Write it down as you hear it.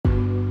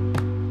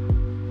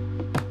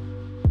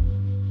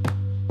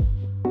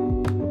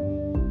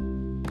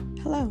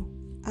Hello,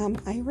 I'm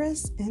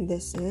Iris, and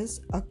this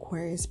is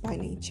Aquarius by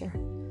Nature.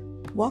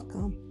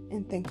 Welcome,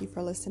 and thank you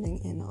for listening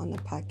in on the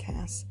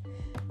podcast.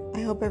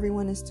 I hope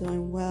everyone is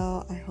doing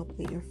well. I hope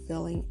that you're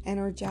feeling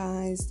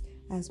energized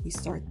as we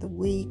start the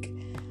week.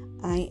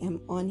 I am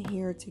on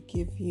here to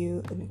give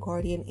you a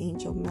guardian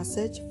angel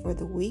message for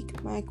the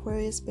week, my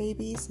Aquarius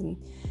babies, and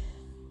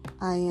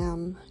I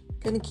am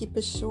going to keep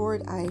it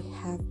short. I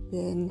have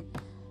been,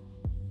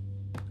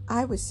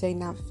 I would say,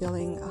 not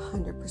feeling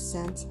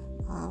 100%.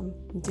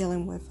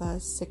 Dealing with a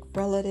sick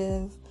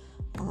relative,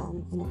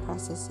 in the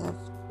process of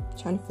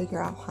trying to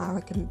figure out how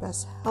I can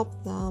best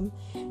help them,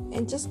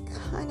 and just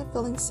kind of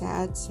feeling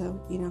sad. So,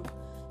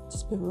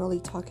 just been really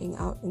talking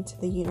out into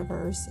the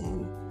universe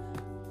and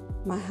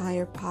my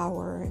higher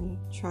power and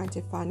trying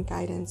to find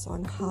guidance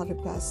on how to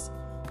best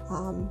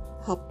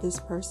help this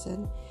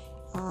person.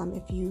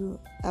 If you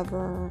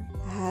ever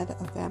had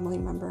a family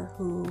member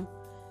who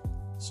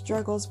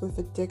struggles with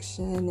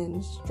addiction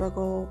and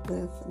struggle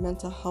with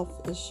mental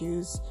health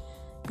issues,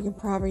 you can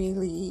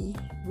probably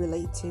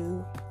relate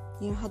to,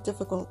 how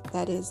difficult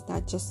that is,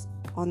 not just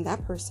on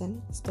that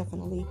person. It's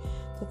definitely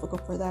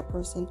difficult for that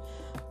person,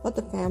 but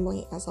the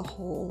family as a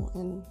whole.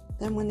 And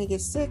then when they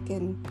get sick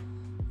and,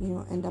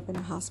 end up in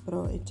a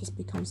hospital, it just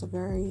becomes a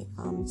very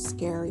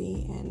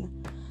scary,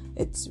 and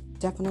it's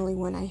definitely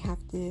when I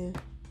have to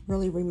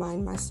really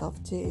remind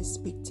myself to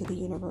speak to the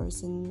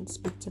universe and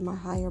speak to my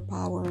higher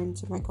power and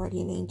to my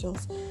guardian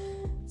angels.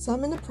 So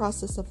I'm in the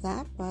process of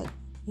that, but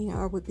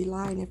I would be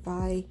lying if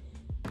I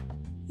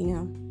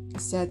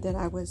said that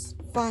I was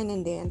fine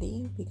and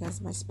dandy,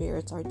 because my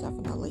spirits are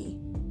definitely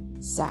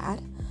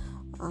sad.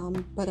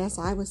 But as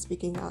I was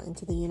speaking out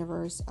into the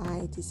universe,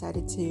 I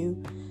decided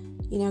to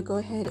go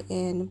ahead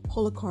and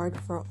pull a card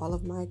for all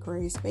of my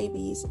Aquarius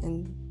babies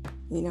and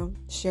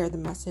share the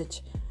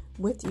message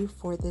with you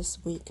for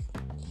this week.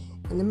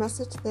 And the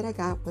message that I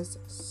got was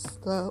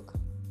the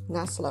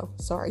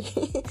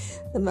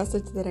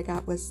message that I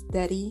got was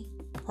steady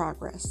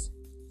progress.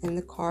 And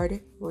the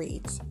card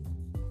reads,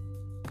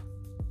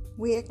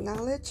 "We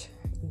acknowledge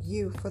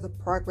you for the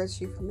progress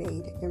you've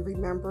made in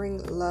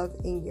remembering love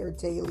in your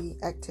daily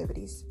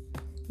activities.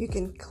 You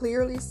can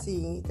clearly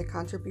see the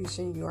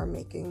contribution you are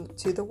making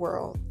to the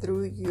world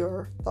through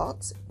your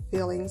thoughts,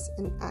 feelings,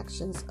 and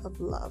actions of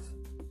love."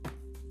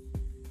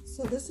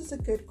 So this is a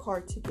good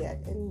card to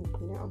get, and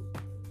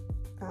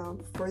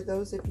for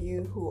those of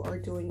you who are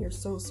doing your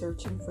soul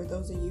searching, for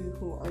those of you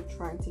who are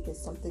trying to get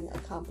something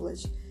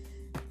accomplished,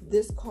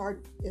 this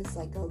card is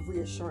like a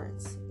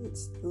reassurance.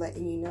 It's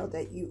letting you know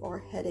that you are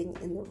heading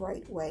in the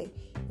right way.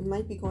 You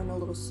might be going a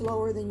little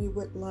slower than you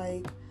would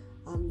like.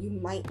 You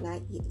might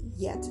not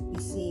yet be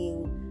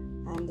seeing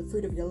the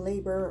fruit of your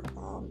labor.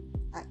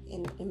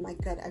 In my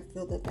gut, I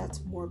feel that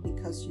that's more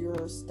because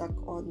you're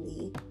stuck on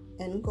the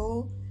end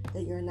goal,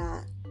 that you're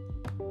not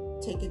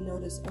taking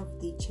notice of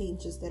the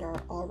changes that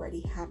are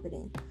already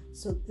happening.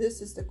 So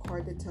this is the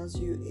card that tells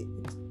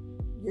you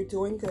you're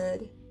doing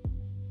good.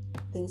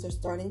 Things are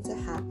starting to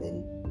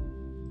happen.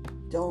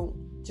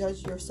 Don't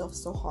judge yourself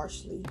so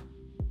harshly,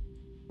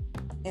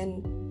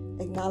 and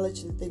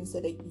acknowledge the things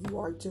that you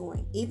are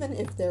doing. Even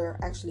if there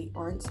actually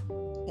aren't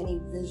any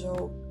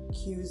visual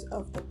cues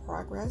of the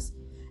progress,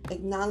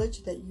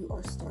 acknowledge that you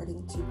are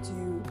starting to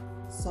do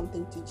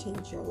something to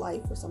change your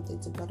life, or something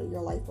to better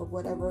your life, or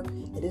whatever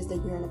it is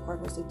that you're in the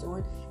progress of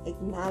doing.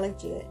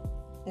 Acknowledge it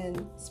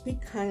and speak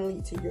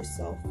kindly to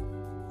yourself.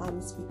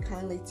 Speak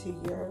kindly to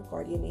your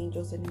guardian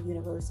angels and the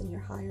universe and your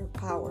higher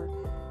power,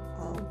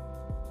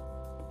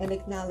 and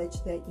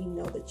acknowledge that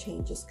the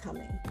change is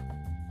coming.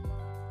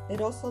 It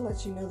also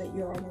lets you know that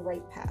you're on the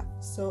right path.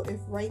 So if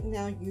right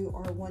now you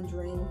are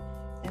wondering,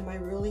 am I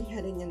really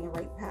heading in the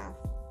right path?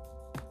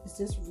 Is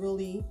this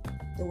really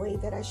the way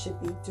that I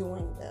should be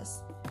doing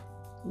this?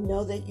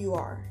 Know that you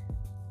are.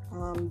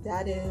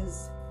 That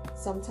is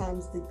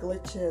sometimes the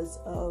glitches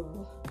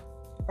of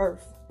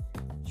Earth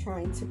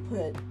trying to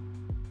put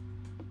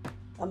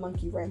a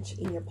monkey wrench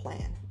in your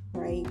plan,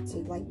 right?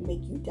 To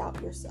make you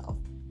doubt yourself.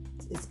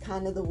 It's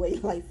kind of the way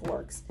life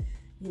works.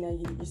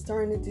 You're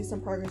starting to do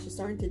some progress. You're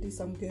starting to do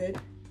some good.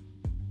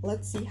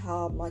 Let's see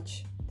how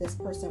much this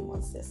person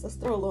wants this. Let's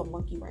throw a little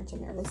monkey wrench in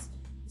there. Let's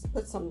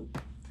put some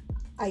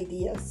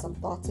ideas, some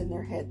thoughts in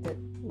their head that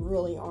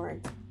really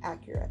aren't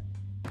accurate,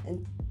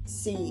 and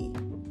see,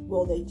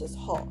 will they just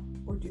halt,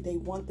 or do they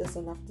want this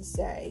enough to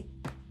say,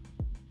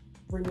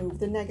 remove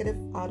the negative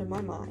out of my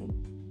mind.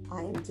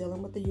 I am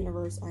dealing with the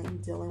universe. I am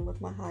dealing with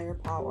my higher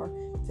power,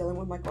 dealing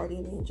with my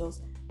guardian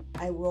angels.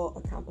 I will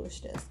accomplish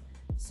this.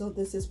 So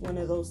this is one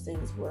of those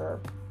things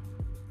where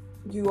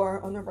you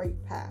are on the right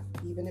path,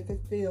 even if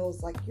it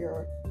feels like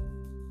you're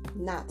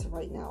not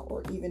right now,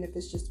 or even if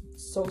it's just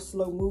so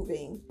slow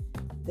moving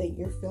that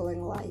you're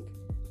feeling like,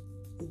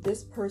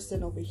 this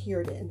person over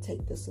here didn't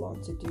take this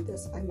long to do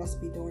this, I must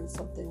be doing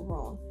something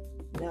wrong.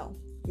 No,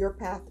 your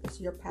path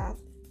is your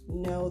path.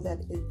 Know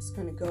that it's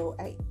going to go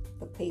at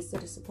the pace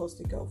that it's supposed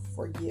to go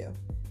for you.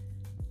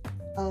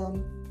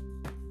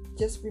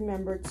 Just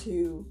remember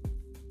to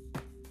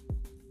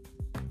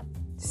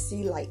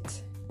see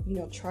light.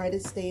 try to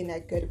stay in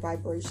that good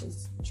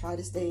vibrations. Try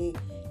to stay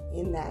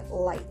in that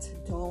light.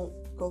 Don't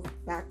go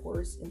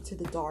backwards into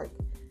the dark.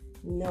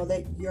 Know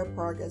that your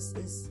progress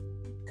is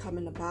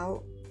coming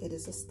about. It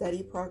is a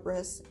steady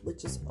progress,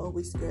 which is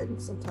always good.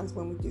 And sometimes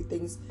when we do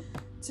things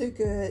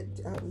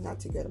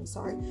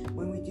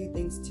when we do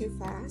things too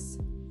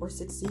fast or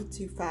succeed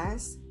too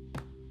fast,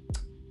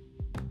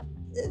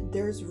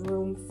 there's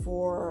room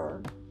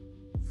for,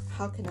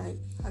 how can I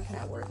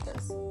word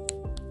this?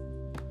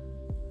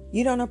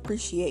 You don't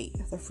appreciate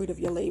the fruit of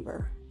your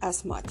labor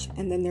as much,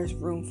 and then there's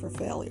room for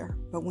failure.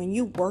 But when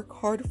you work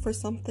hard for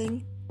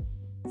something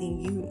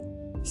and you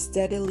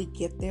steadily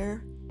get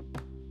there,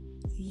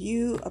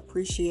 you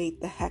appreciate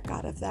the heck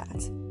out of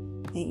that,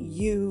 and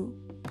you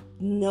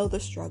know the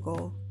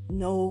struggle,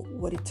 know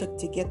what it took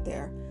to get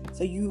there,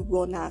 so you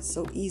will not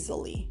so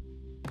easily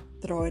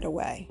throw it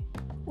away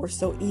or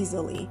so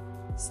easily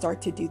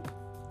start to do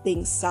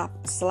things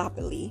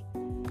sloppily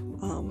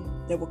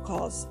that will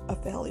cause a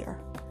failure.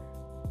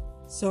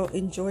 So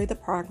enjoy the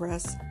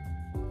progress.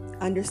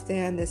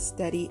 Understand that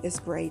steady is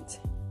great,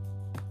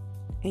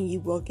 and you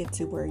will get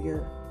to where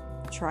you're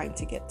trying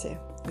to get to.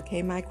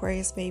 Okay, my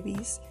Aquarius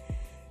babies?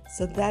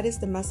 So that is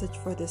the message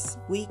for this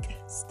week.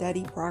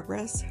 Steady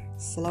progress,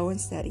 slow and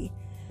steady.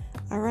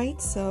 All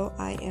right, so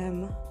I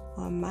am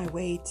on my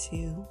way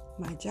to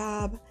my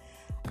job.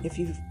 If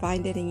you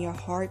find it in your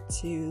heart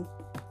to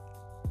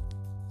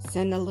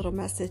send a little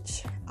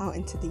message out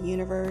into the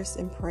universe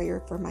in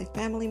prayer for my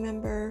family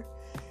member,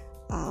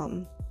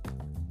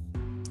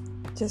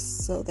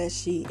 just so that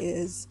she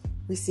is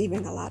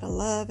receiving a lot of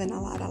love and a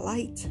lot of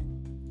light.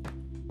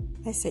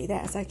 I say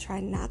that as I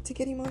try not to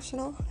get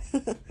emotional.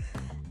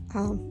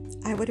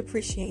 I would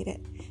appreciate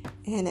it.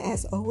 And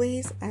as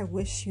always, I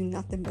wish you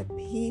nothing but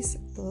peace,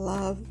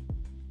 love,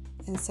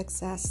 and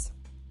success.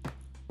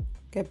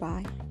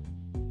 Goodbye.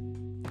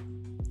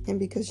 And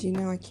because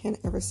I can't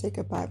ever say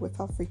goodbye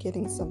without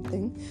forgetting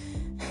something,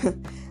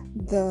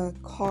 the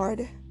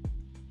card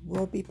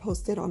will be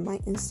posted on my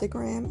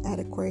Instagram at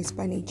Aquarius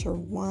by Nature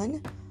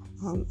 1.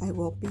 I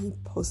will be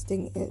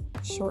posting it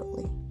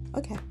shortly.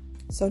 Okay,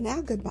 so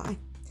now goodbye.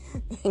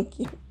 Thank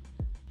you.